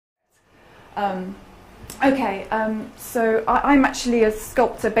So I'm actually a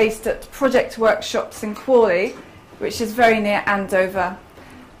sculptor based at Project Workshops in Crawley, which is very near Andover.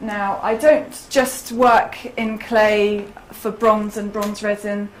 Now, I don't just work in clay for bronze and bronze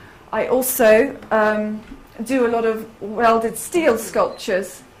resin. I also do a lot of welded steel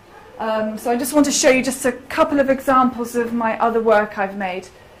sculptures. So I just want to show you just a couple of examples of my other work I've made.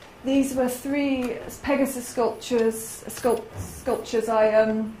 These were 3 Pegasus sculptures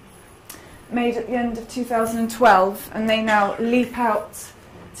I made at the end of 2012, and they now leap out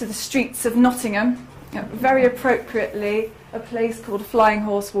to the streets of Nottingham, very appropriately a place called Flying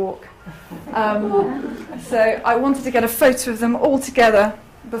Horse Walk. So I wanted to get a photo of them all together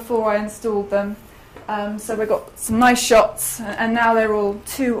before I installed them. So we got some nice shots, and now they're all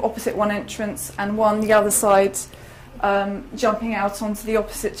 2 opposite one entrance and 1 the other side, jumping out onto the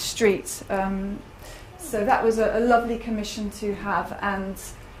opposite street. So that was a lovely commission to have, and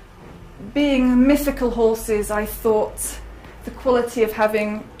being mythical horses, I thought the quality of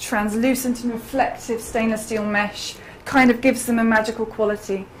having translucent and reflective stainless steel mesh kind of gives them a magical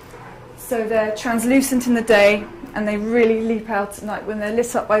quality. So they're translucent in the day, and they really leap out at night when they're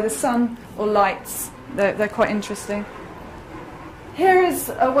lit up by the sun or lights. They're quite interesting. Here is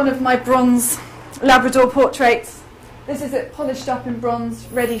one of my bronze Labrador portraits. This is it polished up in bronze,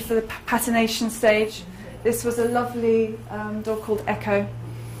 ready for the patination stage. This was a lovely dog called Echo.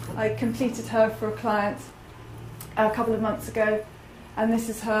 I completed her for a client a couple of months ago, and this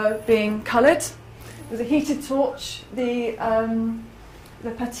is her being coloured with a heated torch. The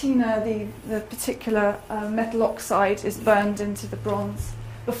patina, the particular metal oxide, is burned into the bronze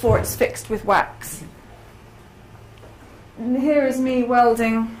before it's fixed with wax. And here is me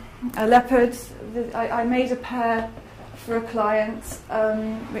welding a leopard. I made a pair for a client,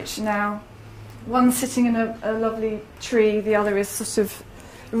 which now, one's sitting in a lovely tree, the other is sort of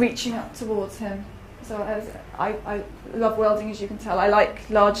reaching up towards him. So I love welding, as you can tell. I like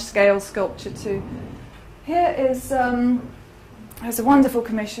large-scale sculpture too. Here is it's a wonderful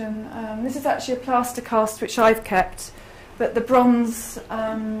commission. This is actually a plaster cast which I've kept, but the bronze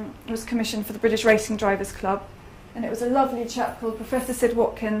was commissioned for the British Racing Drivers Club, and it was a lovely chap called Professor Sid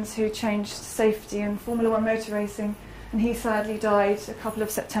Watkins who changed safety in Formula One motor racing, and he sadly died a couple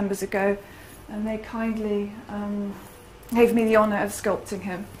of Septembers ago, and they kindly gave me the honour of sculpting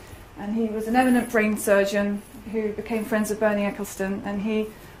him. And he was an eminent brain surgeon who became friends with Bernie Ecclestone, and he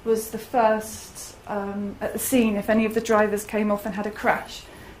was the first at the scene if any of the drivers came off and had a crash.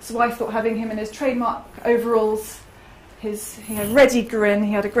 So I thought having him in his trademark overalls, he had a ready grin,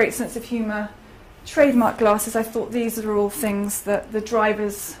 he had a great sense of humour, trademark glasses, I thought these are all things that the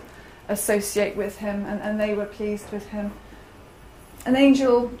drivers associate with him, and they were pleased with him. An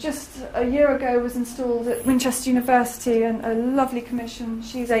angel just a year ago was installed at Winchester University, and a lovely commission.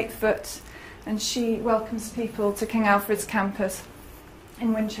 She's 8 foot, and she welcomes people to King Alfred's campus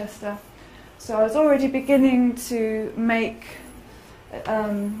in Winchester. So I was already beginning to make,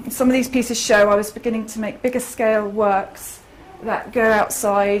 some of these pieces show I was beginning to make bigger scale works that go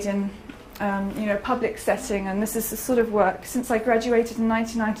outside in public setting, and this is the sort of work, since I graduated in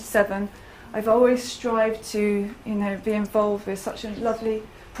 1997, I've always strived to, be involved with such lovely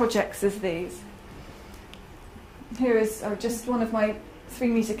projects as these. Here is just one of my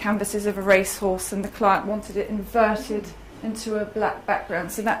 3-metre canvases of a racehorse, and the client wanted it inverted into a black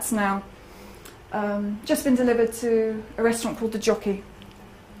background. So that's now just been delivered to a restaurant called The Jockey.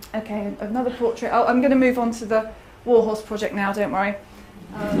 Okay, another portrait. I'm going to move on to the Warhorse project now, don't worry.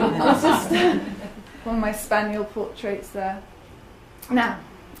 It's just one of my spaniel portraits there. Now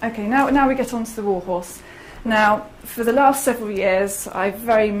we get on to the Warhorse. Now, for the last several years, I've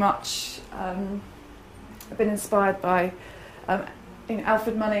very much been inspired by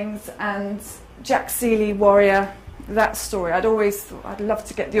Alfred Munnings and Jack Seeley, Warrior, that story. I'd always thought I'd love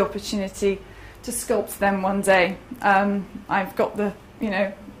to get the opportunity to sculpt them one day. I've got the,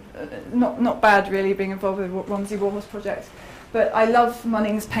 not bad really being involved with the Romsey Warhorse project, but I love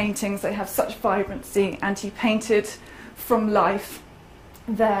Munnings' paintings. They have such vibrancy, and he painted from life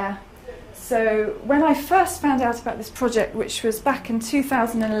there. So when I first found out about this project, which was back in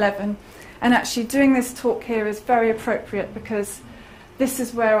 2011, and actually doing this talk here is very appropriate because this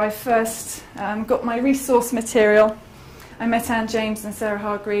is where I first got my resource material. I met Anne James and Sarah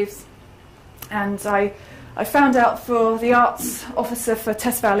Hargreaves, and I found out for the arts officer for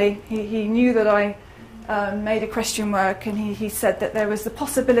Tess Valley. He knew that I made equestrian work, and he said that there was the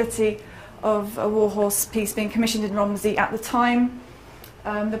possibility of a Warhorse piece being commissioned in Romsey at the time.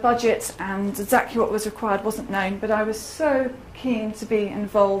 The budget and exactly what was required wasn't known, but I was so keen to be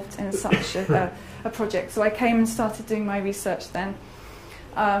involved in such a project. So I came and started doing my research then.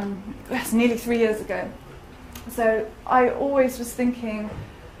 It's nearly 3 years ago. So I always was thinking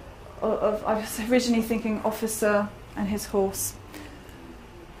I was originally thinking officer and his horse.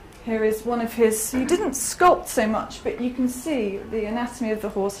 Here is one of his, he didn't sculpt so much, but you can see the anatomy of the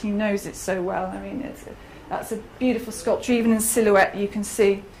horse. He knows it so well. I mean, that's a beautiful sculpture. Even in silhouette, you can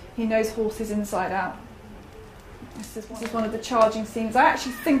see he knows horses inside out. This is one of the charging scenes. I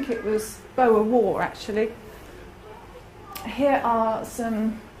actually think it was Boer War, actually. Here are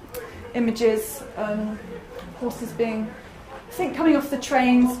some images, horses being, I think, coming off the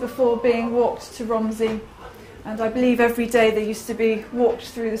trains before being walked to Romsey. And I believe every day they used to be walked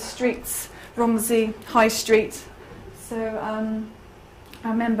through the streets, Romsey High Street. So I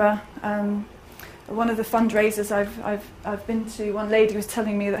remember one of the fundraisers I've been to, one lady was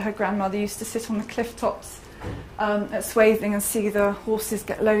telling me that her grandmother used to sit on the cliff tops at Swathing and see the horses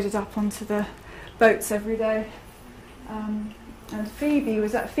get loaded up onto the boats every day. And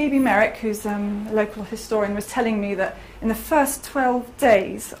Phoebe Merrick, who's a local historian, was telling me that in the first 12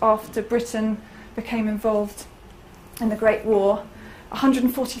 days after Britain became involved in the Great War,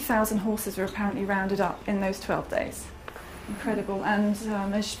 140,000 horses were apparently rounded up in those 12 days. Incredible. And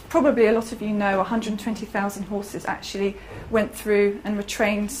as probably a lot of you know, 120,000 horses actually went through and were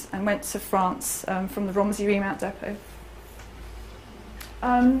trained and went to France from the Romsey Remount Depot.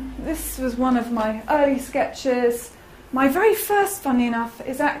 This was one of my early sketches. My very first, funny enough,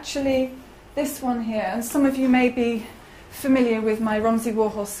 is actually this one here. And some of you may be familiar with my Romsey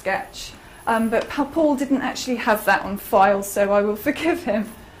Warhorse sketch. But Paul didn't actually have that on file, so I will forgive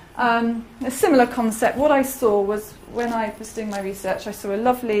him. A similar concept. What I saw was, when I was doing my research, I saw a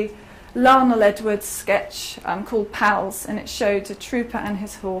lovely Lionel Edwards sketch called Pals, and it showed a trooper and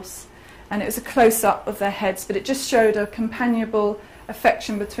his horse. And it was a close-up of their heads, but it just showed a companionable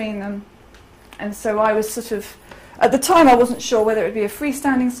affection between them. And so I was sort of, at the time I wasn't sure whether it would be a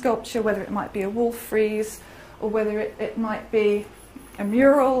freestanding sculpture, whether it might be a wall frieze, or whether it might be a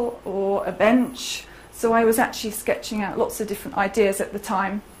mural or a bench. So I was actually sketching out lots of different ideas at the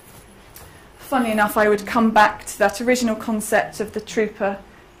time. Funny enough, I would come back to that original concept of the trooper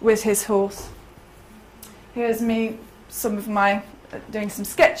with his horse. Here's me, some of my doing some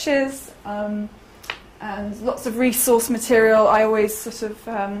sketches and lots of resource material. I always sort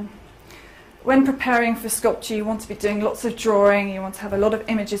of, when preparing for sculpture, you want to be doing lots of drawing, you want to have a lot of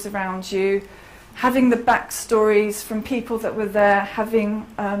images around you, having the backstories from people that were there, having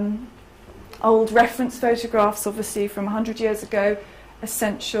old reference photographs, obviously from 100 years ago,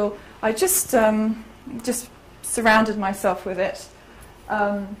 essential. I just surrounded myself with it.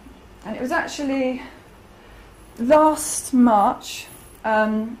 And it was actually last March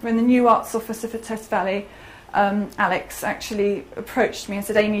when the new arts officer for Test Valley, Alex, actually approached me and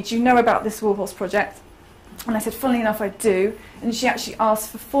said, "Amy, do you know about this Warhorse project?" And I said, "Funnily enough, I do." And she actually asked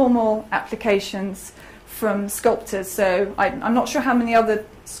for formal applications from sculptors. So I'm not sure how many other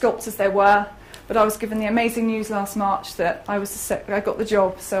sculptors there were, but I was given the amazing news last March that I got the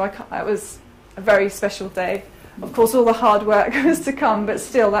job. So that was a very special day. Of course, all the hard work was to come, but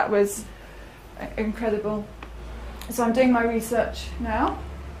still, that was incredible. So I'm doing my research now.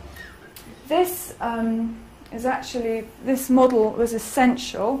 This this model was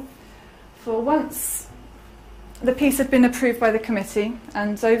essential for once the piece had been approved by the committee,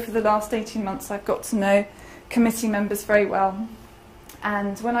 and over the last 18 months I've got to know committee members very well.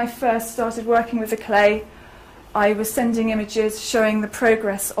 And when I first started working with the clay, I was sending images showing the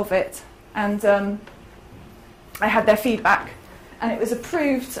progress of it, and I had their feedback, and it was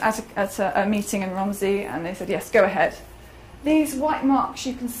approved at a meeting in Romsey, and they said, yes, go ahead. These white marks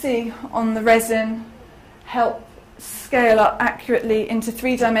you can see on the resin help scale up accurately into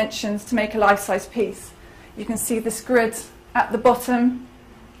 3 dimensions to make a life-size piece. You can see this grid at the bottom.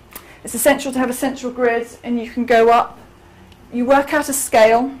 It's essential to have a central grid, and you can go up. You work out a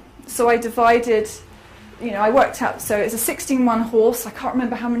scale. So I divided, I worked out, so it's a 16:1 horse. I can't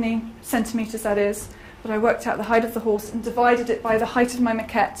remember how many centimetres that is, but I worked out the height of the horse and divided it by the height of my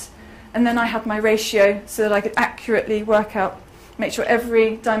maquette. And then I had my ratio so that I could accurately work out, make sure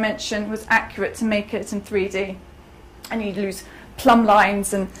every dimension was accurate to make it in 3D. And you'd use plumb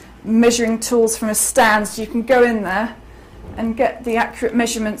lines and measuring tools from a stand, so you can go in there and get the accurate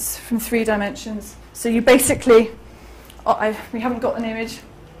measurements from 3 dimensions. So you basically, we haven't got an image,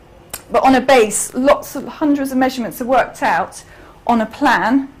 but on a base, hundreds of measurements are worked out on a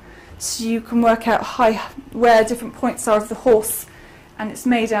plan, so you can work out where different points are of the horse. And it's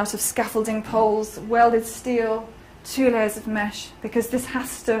made out of scaffolding poles, welded steel, 2 layers of mesh, because this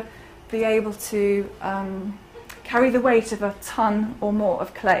has to be able to carry the weight of a ton or more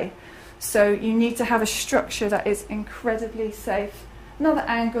of clay. So you need to have a structure that is incredibly safe. another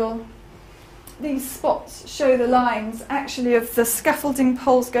angle. These spots show the lines actually of the scaffolding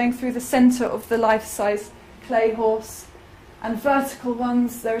poles going through the centre of the life-size clay horse, and vertical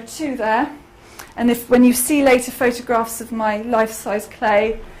ones, there are two there. And when you see later photographs of my life-size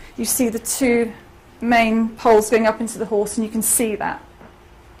clay, you see the two main poles going up into the horse, and you can see that.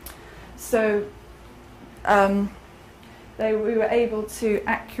 So we were able to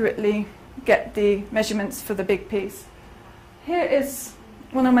accurately get the measurements for the big piece. Here is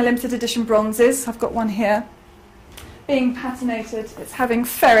one of my limited edition bronzes. I've got one here, being patinated. It's having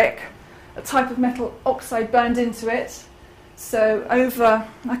ferric, a type of metal oxide, burned into it. So over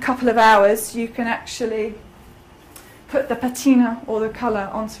a couple of hours you can actually put the patina or the colour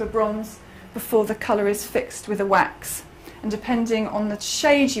onto a bronze before the colour is fixed with a wax. And depending on the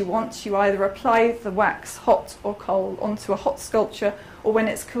shade you want, you either apply the wax hot or cold onto a hot sculpture or when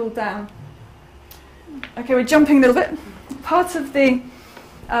it's cooled down. Okay, we're jumping a little bit. Part of the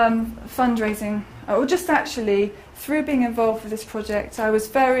fundraising, or just actually through being involved with this project, it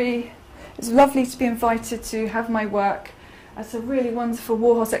was lovely to be invited to have my work at a really wonderful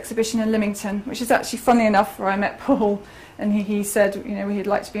Warhorse exhibition in Lymington, which is actually, funnily enough, where I met Paul, and he said, you know, he'd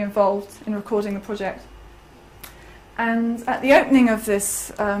like to be involved in recording the project. And at the opening of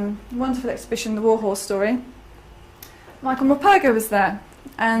this wonderful exhibition, The Warhorse Story, Michael Morpurgo was there,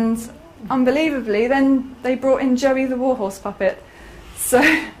 and unbelievably, then they brought in Joey the Warhorse puppet. So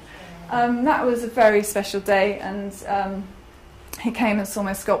that was a very special day, and he came and saw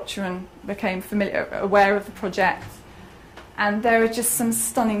my sculpture and became aware of the project. And there are just some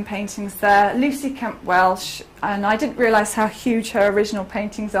stunning paintings there. Lucy Kemp Welsh, and I didn't realise how huge her original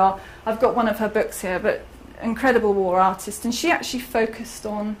paintings are. I've got one of her books here, but incredible war artist, and she actually focused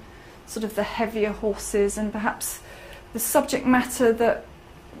on sort of the heavier horses and perhaps the subject matter that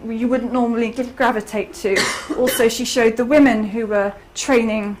you wouldn't normally gravitate to. Also, she showed the women who were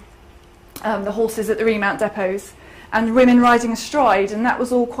training the horses at the remount depots, and women riding astride, and that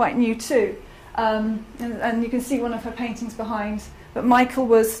was all quite new too. And you can see one of her paintings behind. But Michael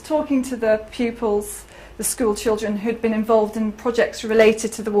was talking to the pupils, the school children who'd been involved in projects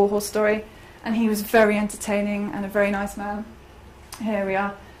related to the Warhorse Story, and he was very entertaining and a very nice man. Here we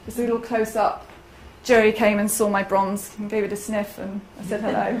are, just a little close-up. Joey came and saw my bronze and gave it a sniff, and I said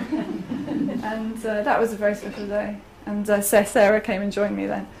hello. And that was a very special day. And Sarah came and joined me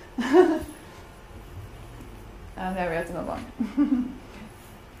then. And there we are, another one.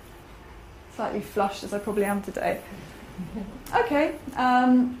 Slightly flushed, as I probably am today. Okay,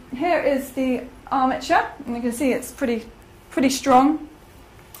 here is the armature, and you can see it's pretty strong.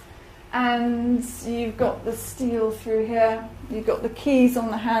 And you've got the steel through here. You've got the keys on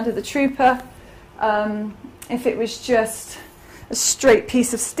the hand of the trooper. If it was just a straight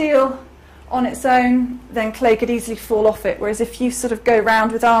piece of steel on its own, then clay could easily fall off it. Whereas if you sort of go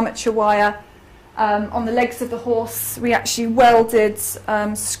round with armature wire on the legs of the horse, we actually welded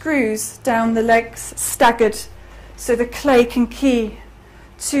screws down the legs, staggered, so the clay can key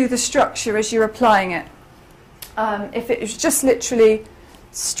to the structure as you're applying it. If it was just literally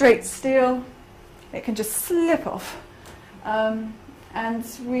straight steel, it can just slip off. And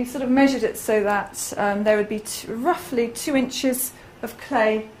we sort of measured it so that there would be roughly 2 inches of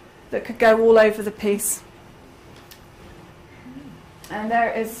clay that could go all over the piece. And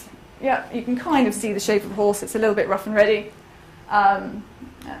there is, yeah, you can kind of see the shape of the horse. It's a little bit rough and ready.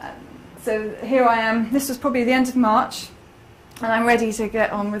 So here I am. This was probably the end of March, and I'm ready to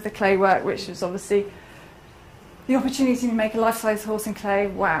get on with the clay work, which is obviously the opportunity to make a life-size horse in clay.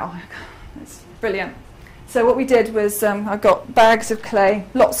 Wow, it's brilliant. So what we did was I got bags of clay,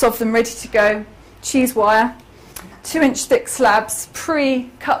 lots of them ready to go, cheese wire, 2-inch thick slabs,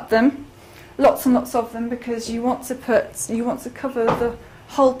 pre-cut them, lots and lots of them, because you want to cover the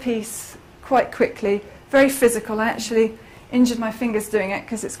whole piece quite quickly. Very physical. I actually injured my fingers doing it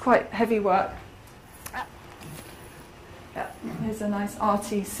because it's quite heavy work. Yeah, here's a nice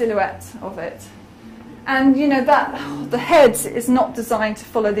arty silhouette of it. And you know that the head is not designed to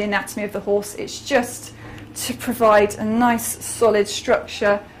follow the anatomy of the horse. It's just to provide a nice solid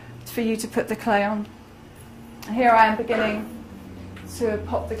structure for you to put the clay on. Here I am beginning to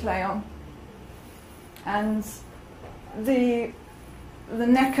pop the clay on, and the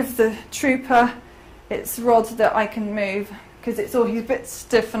neck of the trooper, it's rod that I can move because he's a bit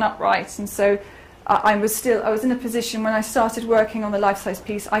stiff and upright, and so I was in a position when I started working on the life-size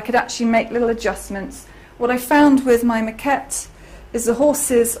piece I could actually make little adjustments. What I found with my maquette is the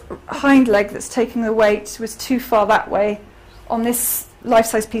horse's hind leg that's taking the weight was too far that way. On this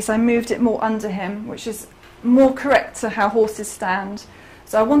life-size piece I moved it more under him, which is more correct to how horses stand.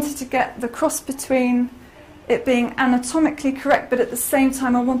 So I wanted to get the cross between it being anatomically correct, but at the same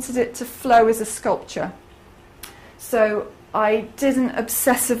time I wanted it to flow as a sculpture. So I didn't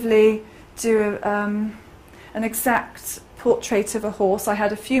obsessively do an exact portrait of a horse. I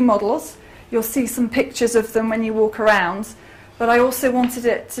had a few models. You'll see some pictures of them when you walk around. But I also wanted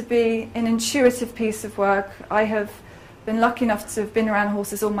it to be an intuitive piece of work. I have been lucky enough to have been around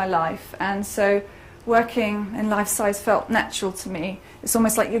horses all my life, and so working in life size felt natural to me. It's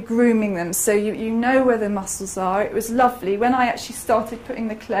almost like you're grooming them, so you know where the muscles are. It was lovely. When I actually started putting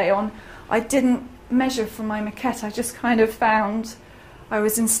the clay on, I didn't measure from my maquette. I just kind of found I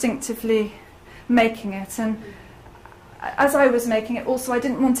was instinctively making it. And as I was making it also, I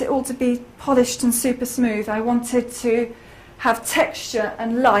didn't want it all to be polished and super smooth. I wanted to have texture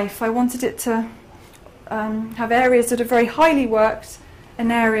and life. I wanted it to have areas that are very highly worked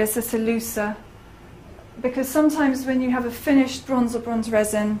and areas that are looser. Because sometimes when you have a finished bronze or bronze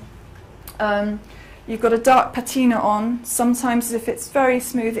resin, you've got a dark patina on. Sometimes if it's very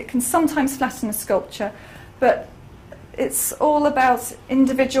smooth, it can sometimes flatten a sculpture. But it's all about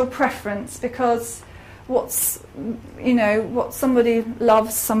individual preference, because what somebody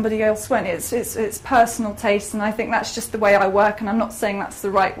loves, somebody else won't. It's personal taste, and I think that's just the way I work, and I'm not saying that's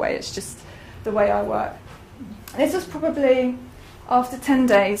the right way, it's just the way I work. This was probably after 10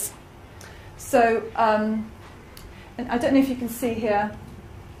 days. So, and I don't know if you can see here,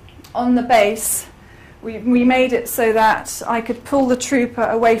 on the base, we made it so that I could pull the trooper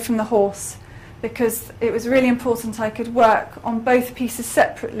away from the horse, because it was really important I could work on both pieces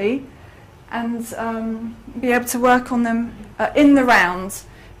separately and be able to work on them in the round,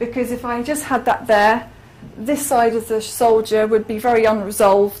 because if I just had that there, this side of the soldier would be very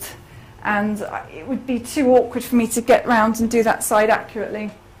unresolved, and it would be too awkward for me to get round and do that side accurately.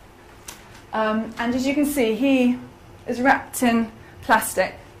 And as you can see, he is wrapped in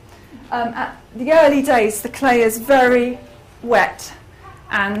plastic. At the early days, the clay is very wet,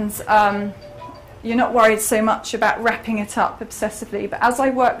 and you're not worried so much about wrapping it up obsessively. But as I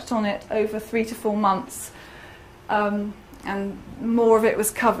worked on it over 3 to 4 months, and more of it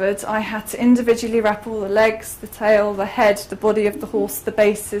was covered, I had to individually wrap all the legs, the tail, the head, the body of the horse, the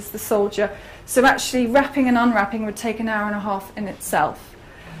bases, the soldier. So actually wrapping and unwrapping would take an hour and a half in itself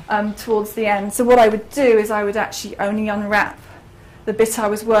towards the end. So what I would do is I would actually only unwrap the bit I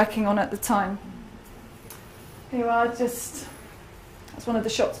was working on at the time. Here you are, that's one of the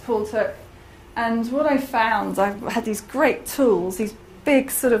shots Paul took. And what I found, I had these great tools, these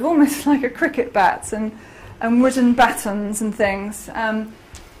big sort of almost like a cricket bat, and wooden batons and things. And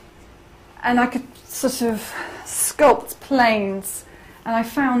I could sort of sculpt planes. And I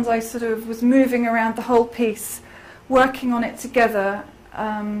found I sort of was moving around the whole piece, working on it together.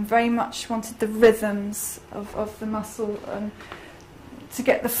 Very much wanted the rhythms of the muscle to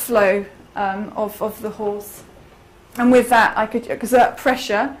get the flow of the horse. And with that, I could exert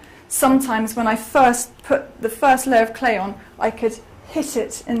pressure. Sometimes when I first put the first layer of clay on, I could hit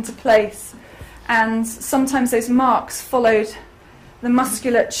it into place. And sometimes those marks followed the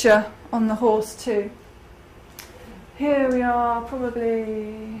musculature on the horse too. Here we are,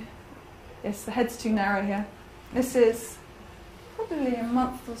 probably, yes, the head's too narrow here. This is probably a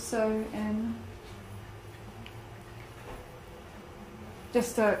month or so in.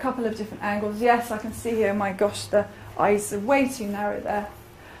 Just a couple of different angles. Yes, I can see here, my gosh, the eyes are way too narrow there.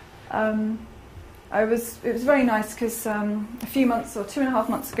 It was very nice because a few months or 2.5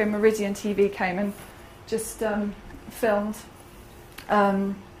 months ago, Meridian TV came and just filmed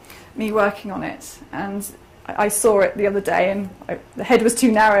me working on it, and I saw it the other day, and the head was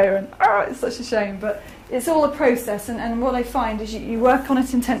too narrow, and it's such a shame. But it's all a process, and what I find is you work on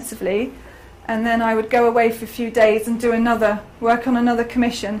it intensively, and then I would go away for a few days and do work on another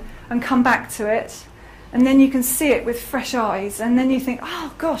commission and come back to it, and then you can see it with fresh eyes, and then you think,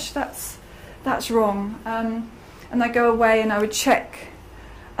 oh gosh, that's wrong. And I go away and I would check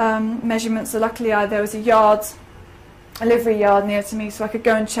measurements. So luckily there was a livery yard near to me, so I could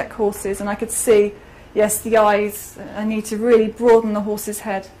go and check horses, and I could see, yes, the eyes, I need to really broaden the horse's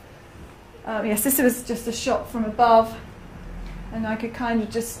head. Yes, this was just a shot from above, and I could kind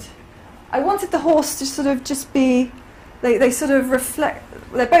of I wanted the horse to sort of just be, they sort of reflect,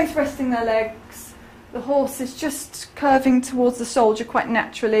 they're both resting their legs, the horse is just curving towards the soldier quite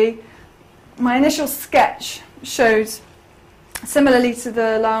naturally. My initial sketch showed, similarly to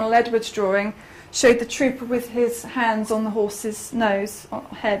the Lionel Edwards drawing, showed the trooper with his hands on the horse's nose,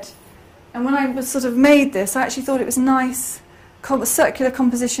 head. And when I sort of made this, I actually thought it was nice, circular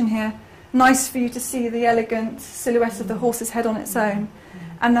composition here, nice for you to see the elegant silhouette of the horse's head on its own.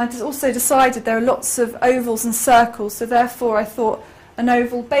 And I also decided there are lots of ovals and circles, so therefore I thought an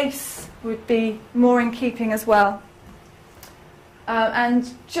oval base would be more in keeping as well. And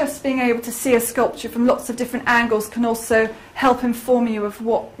just being able to see a sculpture from lots of different angles can also help inform you of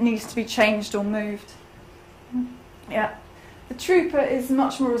what needs to be changed or moved. Yeah. The trooper is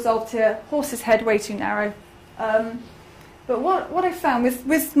much more resolved here. Horse's head way too narrow. But what I found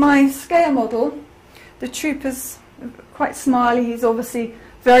with my scale model, the trooper's quite smiley. He's obviously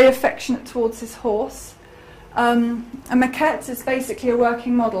very affectionate towards his horse. A maquette is basically a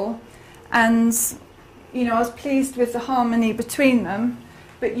working model, and you know, I was pleased with the harmony between them,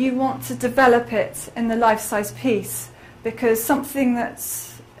 but you want to develop it in the life-size piece, because something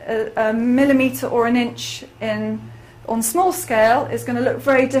that's a millimetre or an inch on small scale is going to look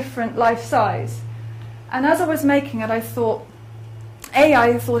very different life-size. And as I was making it, I thought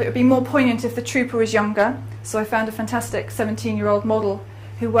it would be more poignant if the trooper was younger, so I found a fantastic 17-year-old model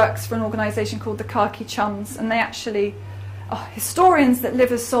who works for an organisation called the Khaki Chums, and they actually are historians that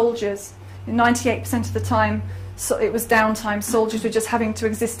live as soldiers. 98% of the time, so it was downtime. Soldiers were just having to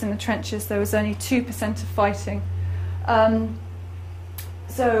exist in the trenches. There was only 2% of fighting.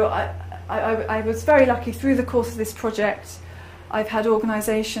 So I was very lucky through the course of this project. I've had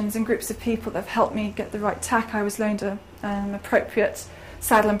organisations and groups of people that have helped me get the right tack. I was loaned an appropriate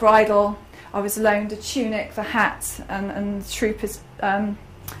saddle and bridle. I was loaned a tunic, the hat, and the troopers'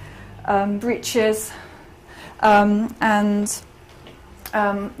 breeches,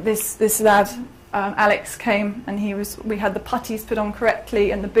 this lad, Alex, came, and we had the puttees put on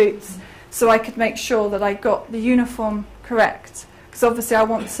correctly and the boots, so I could make sure that I got the uniform correct, because obviously I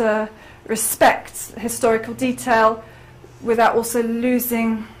want to respect historical detail without also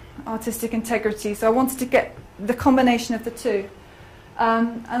losing artistic integrity. So I wanted to get the combination of the two,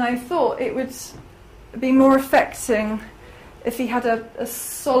 and I thought it would be more affecting if he had a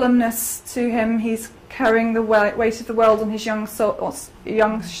solemnness to him. He's carrying the weight of the world on his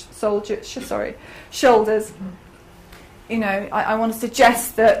shoulders. You know, I want to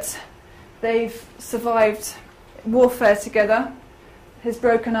suggest that they've survived warfare together. His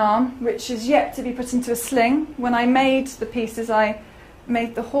broken arm, which is yet to be put into a sling. When I made the pieces, I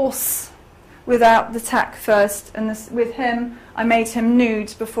made the horse without the tack first, and with him, I made him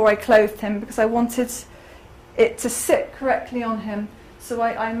nude before I clothed him, because I wanted it to sit correctly on him. So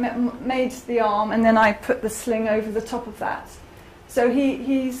I made the arm, and then I put the sling over the top of that. So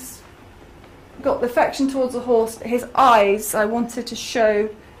he's got the affection towards the horse, but his eyes, I wanted to show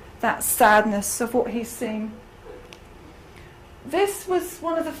that sadness of what he's seeing. This was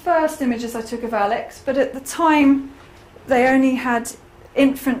one of the first images I took of Alex, but at the time they only had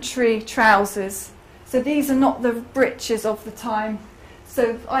infantry trousers. So these are not the breeches of the time.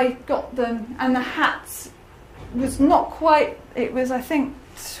 So I got them, and the hat was not quite, it was I think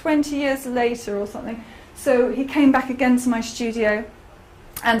 20 years later or something. So he came back again to my studio,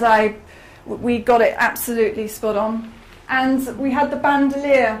 and we got it absolutely spot on. And we had the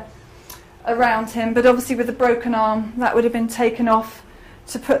bandolier around him, but obviously with a broken arm that would have been taken off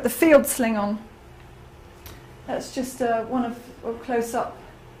to put the field sling on. That's just one of a close-up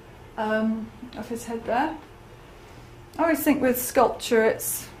of his head there. I always think with sculpture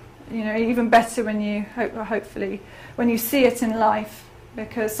it's, you know, even better when you hopefully when you see it in life,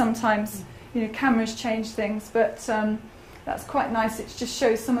 because sometimes, you know, cameras change things, but that's quite nice. It just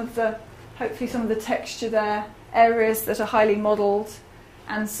shows hopefully some of the texture there, areas that are highly modelled,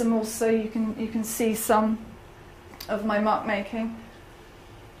 and some also you can see some of my mark making.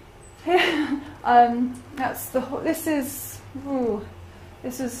 Here, this is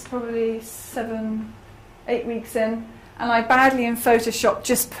probably 7-8 weeks in, and I badly in Photoshop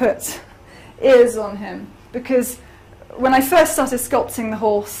just put ears on him, because when I first started sculpting the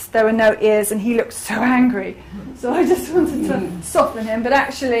horse there were no ears and he looked so angry, so I just wanted to soften him, but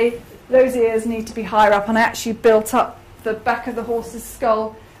actually those ears need to be higher up, and I actually built up the back of the horse's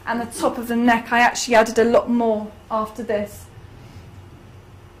skull and the top of the neck. I actually added a lot more after this.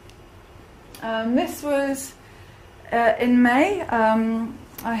 This was in May.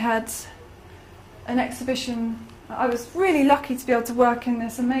 I had an exhibition. I was really lucky to be able to work in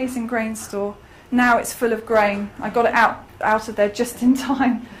this amazing grain store. Now it's full of grain. I got it out of there just in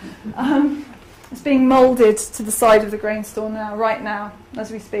time. It's being moulded to the side of the grain store now, right now,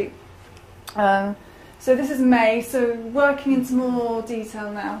 as we speak. So this is May, so working into more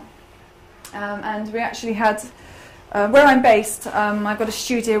detail now. And we actually had, where I'm based, I've got a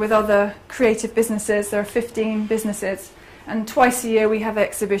studio with other creative businesses. There are 15 businesses, and twice a year we have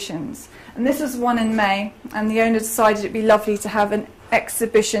exhibitions. And this was one in May, and the owner decided it'd be lovely to have an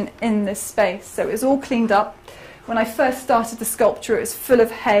exhibition in this space. So it was all cleaned up. When I first started the sculpture, it was full of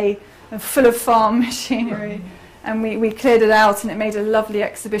hay and full of farm machinery. and we cleared it out, and it made a lovely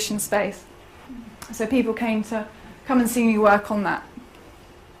exhibition space. So people came to come and see me work on that.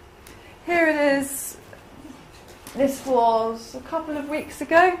 Here it is. This was a couple of weeks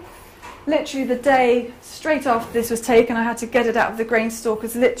ago. Literally the day straight after this was taken, I had to get it out of the grain store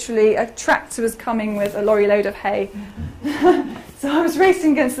because literally a tractor was coming with a lorry load of hay. So I was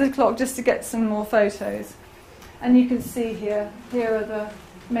racing against the clock just to get some more photos. And you can see here are the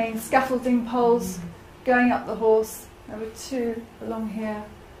main scaffolding poles going up the horse. There were 2 along here.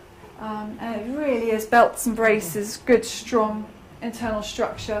 And it really is belts and braces, good strong internal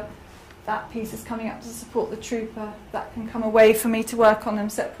structure. That piece is coming up to support the trooper. That can come away for me to work on them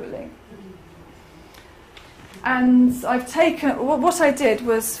separately. And I've taken, what I did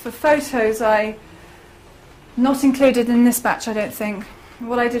was for photos, not included in this batch I don't think,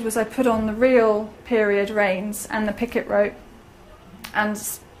 what I did was I put on the real period reins and the picket rope and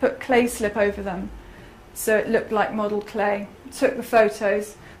put clay slip over them so it looked like model clay. Took the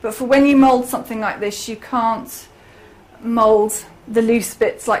photos, but for when you mould something like this you can't mould the loose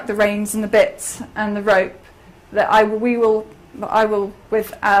bits like the reins and the bits and the rope. That I will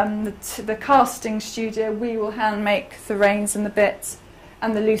with the casting studio, we will hand make the reins and the bits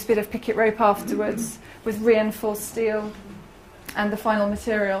and the loose bit of picket rope afterwards with reinforced steel and the final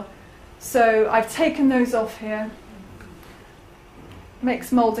material. So I've taken those off here.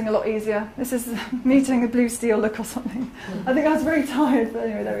 Makes moulding a lot easier. This is me doing a blue steel look or something. I think I was very tired, but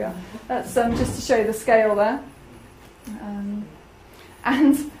anyway, there we are. That's just to show you the scale there.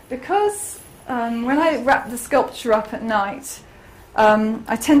 And because when I wrap the sculpture up at night,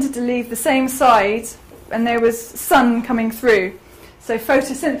 I tended to leave the same side and there was sun coming through. So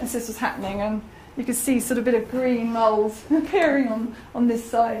photosynthesis was happening and you could see sort of a bit of green mould appearing on this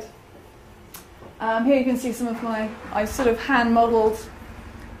side. Here you can see some of I sort of hand modelled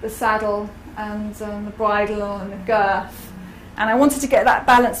the saddle and the bridle and the girth. And I wanted to get that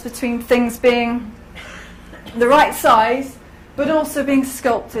balance between things being the right size but also being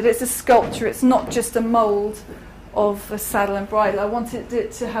sculpted. It's a sculpture, it's not just a mould of a saddle and bridle. I wanted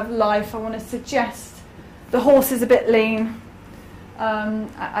it to have life. I want to suggest the horse is a bit lean. And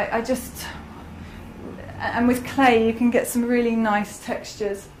with clay you can get some really nice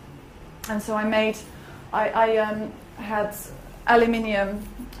textures. And so I had aluminium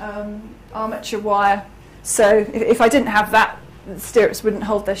armature wire. So if I didn't have that, the stirrups wouldn't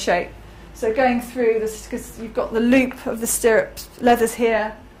hold their shape. So going through this, because you've got the loop of the stirrups, leathers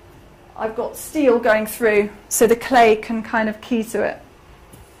here, I've got steel going through, so the clay can kind of key to it.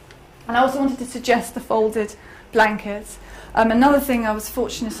 And I also wanted to suggest the folded blankets. Another thing, I was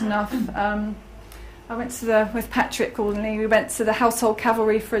fortunate enough, I went to with Patrick Gordonley, we went to the Household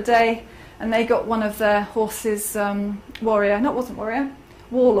Cavalry for a day, and they got one of their horses,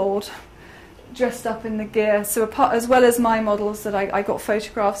 warlord, dressed up in the gear. So as well as my models that I got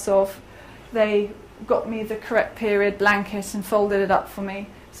photographs of, they got me the correct period blanket and folded it up for me.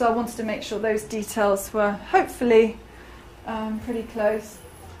 So I wanted to make sure those details were hopefully pretty close.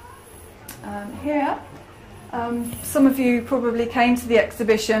 Here, some of you probably came to the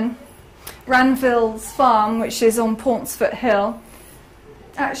exhibition. Ranville's farm, which is on Pauncefort Hill.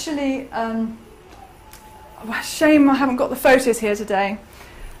 Actually, shame I haven't got the photos here today.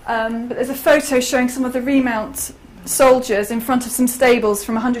 But there's a photo showing some of the remount soldiers in front of some stables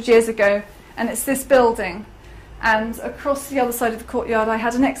from 100 years ago, and it's this building. And across the other side of the courtyard, I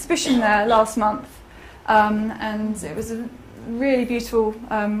had an exhibition there last month, and it was a really beautiful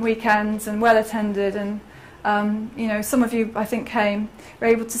weekend and well attended. And you know, some of you I think were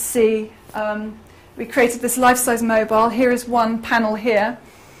able to see. We created this life-size mobile. Here is one panel here.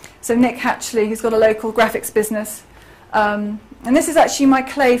 So Nick Hatchley, who's got a local graphics business. And this is actually my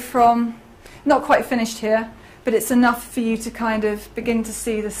clay from, not quite finished here, but it's enough for you to kind of begin to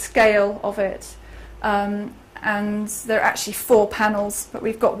see the scale of it. And there are actually 4 panels, but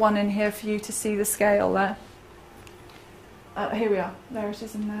we've got one in here for you to see the scale there. Here we are. There it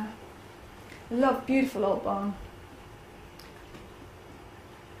is in there. Love, beautiful old barn.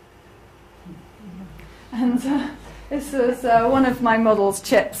 And this was one of my models,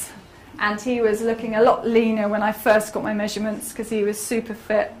 Chips, and he was looking a lot leaner when I first got my measurements because he was super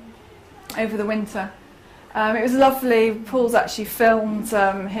fit over the winter. It was lovely. Paul's actually filmed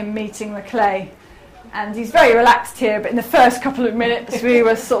him meeting the clay, and he's very relaxed here, but in the first couple of minutes we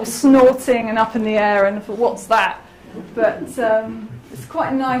were sort of snorting and up in the air and I thought, what's that? But it's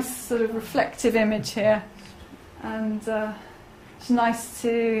quite a nice sort of reflective image here, and it's nice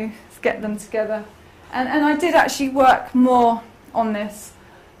to get them together. And I did actually work more on this.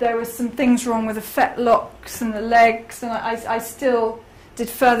 There were some things wrong with the fetlocks and the legs, and I still did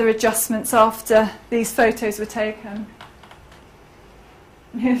further adjustments after these photos were taken.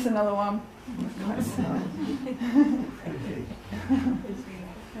 Here's another one.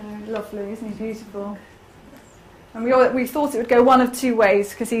 Lovely, isn't he beautiful? And we thought it would go one of two ways,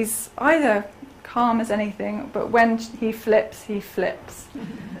 because he's either calm as anything, but when he flips, he flips.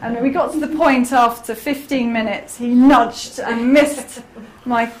 And we got to the point after 15 minutes, he nudged and missed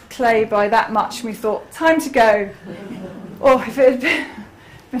my clay by that much, and we thought, time to go. Or if it had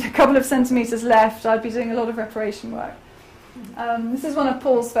been a couple of centimetres left, I'd be doing a lot of reparation work. This is one of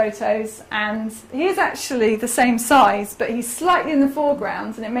Paul's photos, and he is actually the same size, but he's slightly in the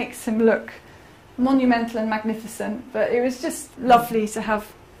foreground, and it makes him look monumental and magnificent. But it was just lovely to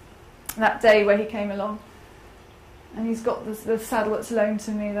have that day where he came along. And he's got the saddle that's loaned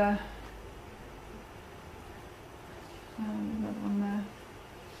to me there. Another one there.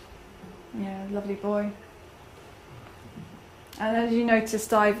 Yeah, lovely boy. And as you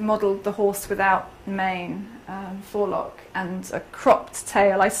noticed, I've modelled the horse without mane, forelock, and a cropped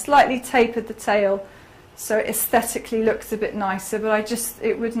tail. I slightly tapered the tail so it aesthetically looks a bit nicer, but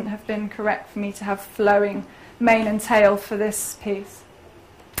it wouldn't have been correct for me to have flowing mane and tail for this piece.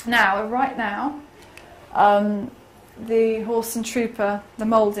 Now, right now, the horse and trooper, the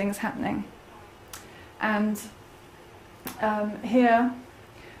moulding is happening. And here,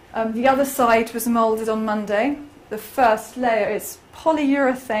 the other side was moulded on Monday. The first layer is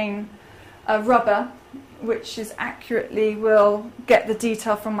polyurethane rubber, which is accurately will get the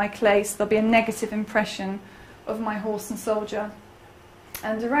detail from my clay, so there'll be a negative impression of my horse and soldier.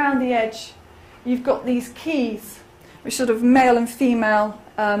 And around the edge, you've got these keys, which sort of male and female,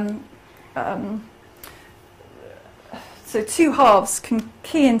 so two halves can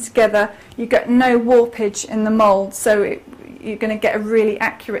key in together. You get no warpage in the mould, so you're going to get a really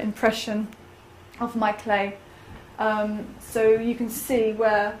accurate impression of my clay. So you can see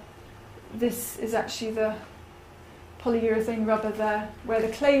where this is actually the polyurethane rubber there, where the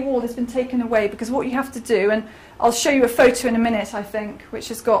clay wall has been taken away, because what you have to do, and I'll show you a photo in a minute, I think, which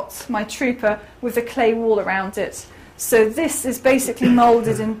has got my trooper with the clay wall around it. So this is basically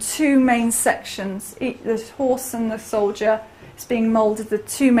moulded in two main sections. The horse and the soldier is being moulded the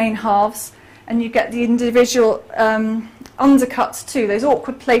two main halves, and you get the individual undercuts too, those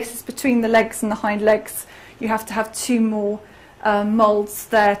awkward places between the legs and the hind legs. You have to have two more moulds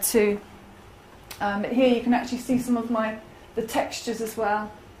there too. But here you can actually see some of the textures as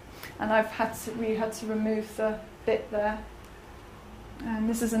well, and we had to remove the bit there. And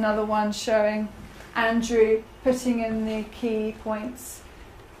this is another one showing Andrew putting in the key points,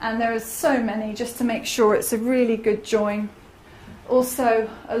 and there are so many just to make sure it's a really good join. Also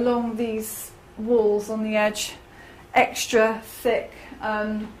along these walls on the edge, extra thick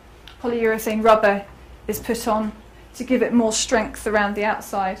polyurethane rubber is put on to give it more strength around the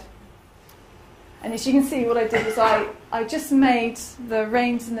outside. And as you can see, what I did was I just made the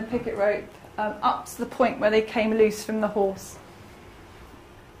reins and the picket rope up to the point where they came loose from the horse.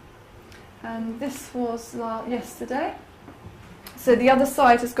 And this was yesterday. So the other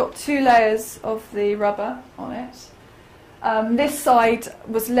side has got two layers of the rubber on it. This side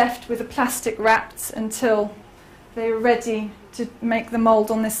was left with a plastic wrapped until they were ready to make the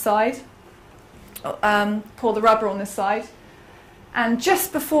mould on this side, pour the rubber on this side. And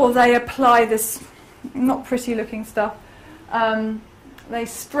just before they apply this not pretty looking stuff, they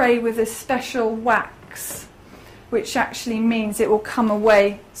spray with this special wax, which actually means it will come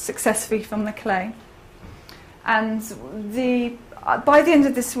away successfully from the clay. And by the end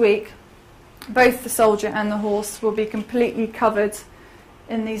of this week, both the soldier and the horse will be completely covered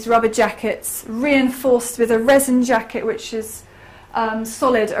in these rubber jackets, reinforced with a resin jacket which is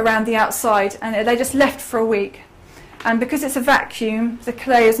solid around the outside, and they're just left for a week. And because it's a vacuum, the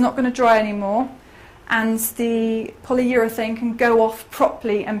clay is not going to dry anymore, and the polyurethane can go off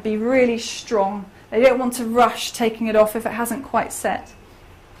properly and be really strong. They don't want to rush taking it off if it hasn't quite set.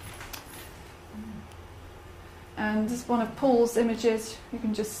 And this is one of Paul's images. You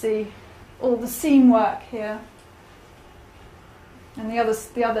can just see all the seam work here. And the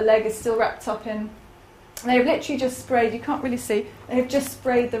other leg is still wrapped up in. They've literally just sprayed, you can't really see, they've just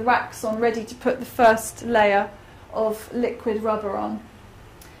sprayed the wax on, ready to put the first layer of liquid rubber on.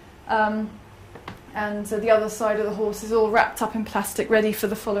 And the other side of the horse is all wrapped up in plastic, ready for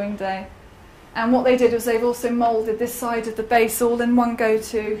the following day. And what they did was they've also moulded this side of the base all in one go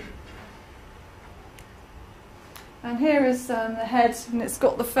too. And here is the head, and it's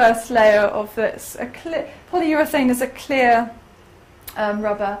got the first layer of this. Polyurethane is a clear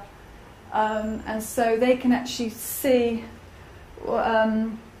rubber, and so they can actually see,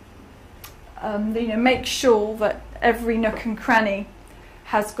 make sure that every nook and cranny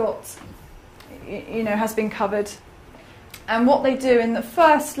has got, has been covered. And what they do in the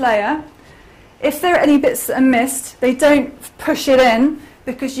first layer, if there are any bits that are missed, they don't push it in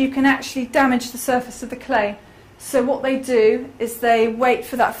because you can actually damage the surface of the clay. So what they do is they wait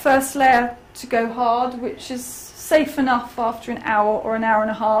for that first layer to go hard, which is safe enough after an hour or an hour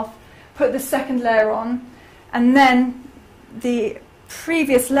and a half, put the second layer on, and then the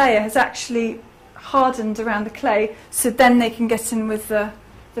previous layer has actually hardened around the clay, so then they can get in with the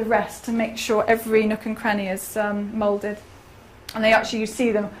rest to make sure every nook and cranny is moulded. And you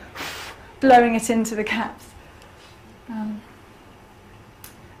see them blowing it into the caps.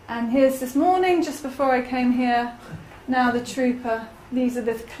 And here's this morning, just before I came here, now the trooper. These are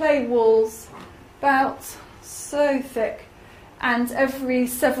the clay walls, about so thick, and every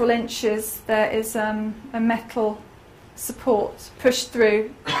several inches there is a metal support pushed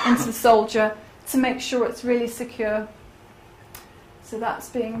through into the soldier to make sure it's really secure. So that's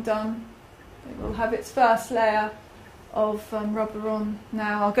being done. It will have its first layer of rubber on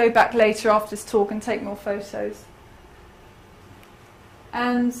now. I'll go back later after this talk and take more photos.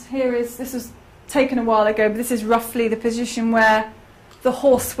 And this was taken a while ago, but this is roughly the position where the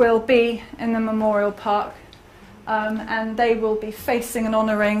horse will be in the memorial park. And they will be facing and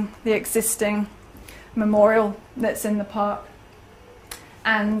honouring the existing memorial that's in the park.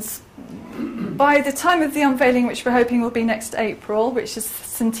 And by the time of the unveiling, which we're hoping will be next April, which is the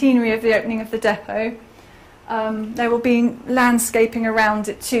centenary of the opening of the depot, there will be landscaping around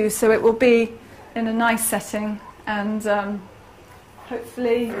it too, so it will be in a nice setting, and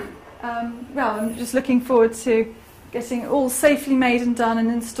hopefully, I'm just looking forward to getting it all safely made and done and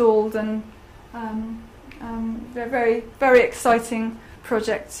installed, and a very, very exciting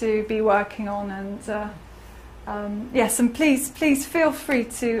project to be working on. And yes, and please feel free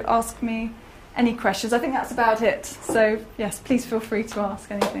to ask me any questions. I think that's about it. So yes, please feel free to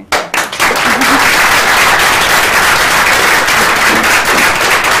ask anything.